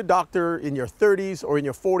 check your doctor in your 30s or in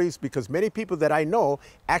your 40s, because many people that I know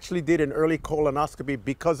actually did an early colonoscopy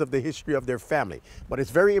because of the history of their family. But it's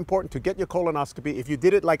very important to get your colonoscopy. If you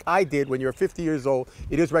did it like I did when you're 50 years old,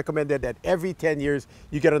 it is recommended that every 10 years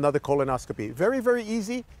you get another colonoscopy. Very, very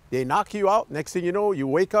easy. They knock you out. Next thing you know, you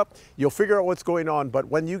wake up, you'll figure out what's going on. But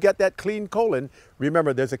when you get that clean colon,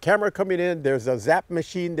 remember, there's a camera coming in, there's a zap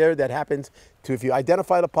machine there that happens to, if you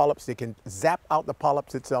identify the polyps, they can zap out the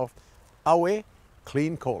polyps itself. Away,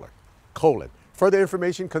 clean colon. Further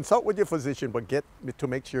information, consult with your physician, but get to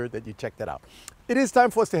make sure that you check that out. It is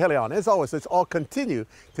time for us to heli on. As always, let's all continue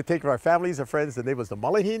to take care of our families, our friends, the neighbors, the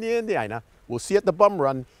Malahini and the Aina. We'll see you at the bum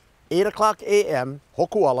run, 8 o'clock a.m.,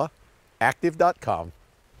 Hokuala, active.com.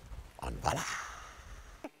 On Walaau.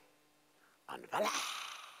 On Walaau.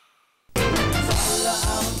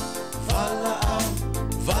 Walaau, Walaau,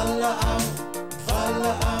 Walaau,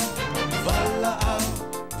 Walaau.